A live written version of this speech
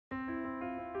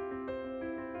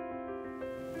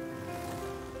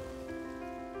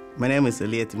My name is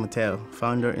Elia Timotheo,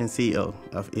 founder and CEO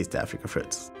of East Africa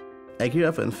Fruits. I grew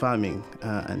up in farming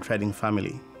and trading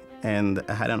family, and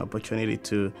I had an opportunity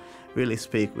to really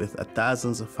speak with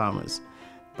thousands of farmers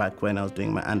back when I was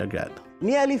doing my undergrad.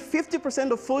 Nearly 50%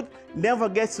 of food never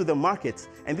gets to the market,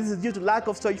 and this is due to lack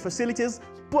of storage facilities,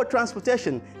 poor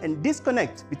transportation, and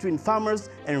disconnect between farmers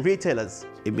and retailers.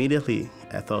 Immediately,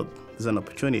 I thought there's an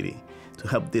opportunity to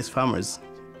help these farmers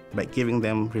by giving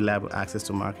them reliable access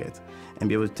to market and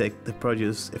be able to take the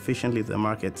produce efficiently to the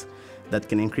market that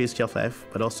can increase shelf life,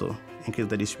 but also increase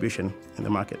the distribution in the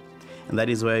market. And that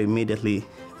is where immediately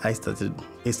I started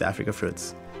East Africa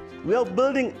Fruits. We are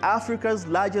building Africa's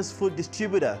largest food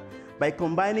distributor by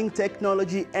combining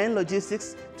technology and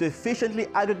logistics to efficiently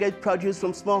aggregate produce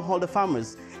from smallholder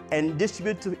farmers and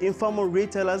distribute to informal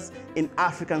retailers in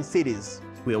African cities.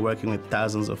 We are working with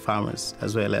thousands of farmers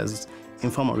as well as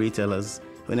informal retailers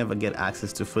who never get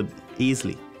access to food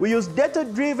easily. We use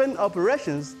data-driven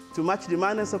operations to match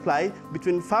demand and supply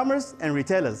between farmers and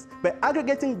retailers by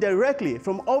aggregating directly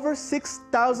from over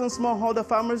 6,000 smallholder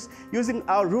farmers using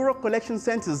our rural collection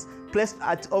centers placed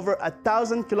at over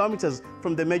 1,000 kilometers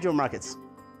from the major markets.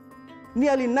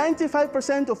 Nearly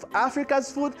 95% of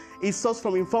Africa's food is sourced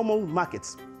from informal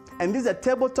markets. And these are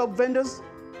tabletop vendors,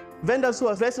 vendors who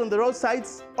are resting on the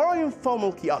roadsides or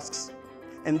informal kiosks.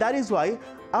 And that is why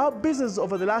our business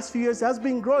over the last few years has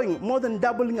been growing, more than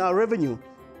doubling our revenue.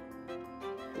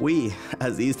 We,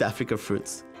 as East Africa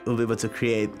Fruits, will be able to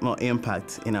create more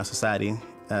impact in our society,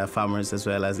 farmers as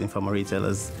well as informal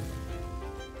retailers.